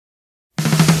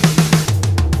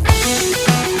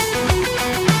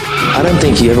I don't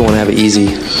think you ever want to have it easy.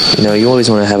 You know, you always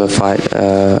want to have a fight.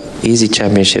 Easy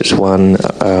championships won.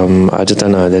 I just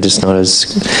don't know. They're just not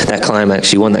as... That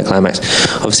climax, you won that climax.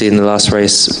 Obviously, in the last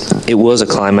race, it was a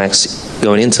climax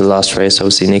going into the last race.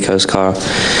 Obviously, Nico's car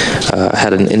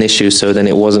had an issue, so then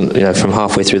it wasn't, you know, from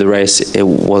halfway through the race, it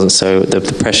wasn't so... The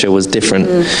pressure was different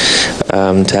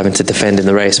to having to defend in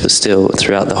the race, but still,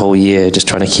 throughout the whole year, just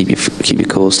trying to keep you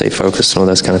cool, stay focused, and all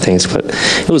those kind of things. But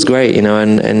it was great, you know,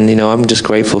 and you know, I'm just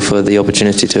grateful for the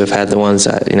opportunity to have had the ones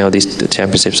that, you know, the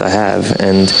championships I have,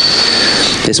 and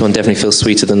this one definitely feels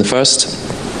sweeter than the first.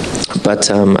 But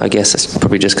I guess it's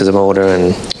probably just because I'm older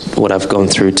and what I've gone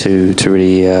through to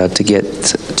really to get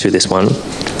to this one,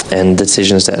 and the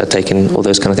decisions that are taken, all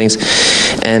those kind of things.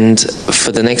 And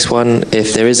for the next one,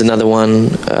 if there is another one,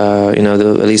 you know,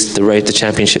 at least the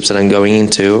championships that I'm going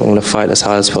into, I want to fight as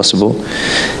hard as possible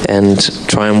and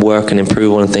try and work and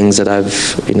improve on things that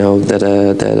I've, you know,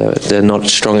 they're not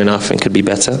strong enough and could be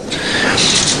better.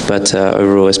 But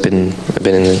overall, it's been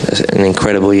an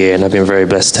incredible year, and I've been very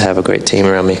blessed to have a great team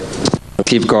around me.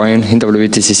 Keep going in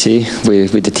WTCC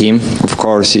with the team. Of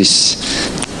course, is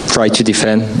try to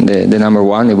defend the number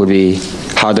one. It would be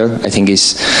harder. I think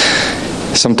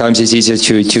sometimes it's easier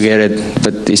to get it,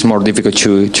 but it's more difficult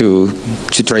to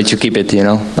try to keep it. You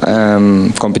know,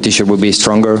 competition will be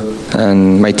stronger,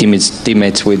 and my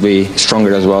teammates will be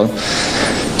stronger as well.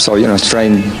 So, you know,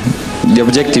 trying. The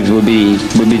objective will be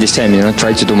the same. You know,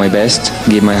 try to do my best,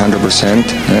 give my 100%,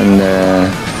 and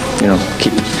you know,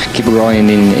 keep growing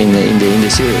in the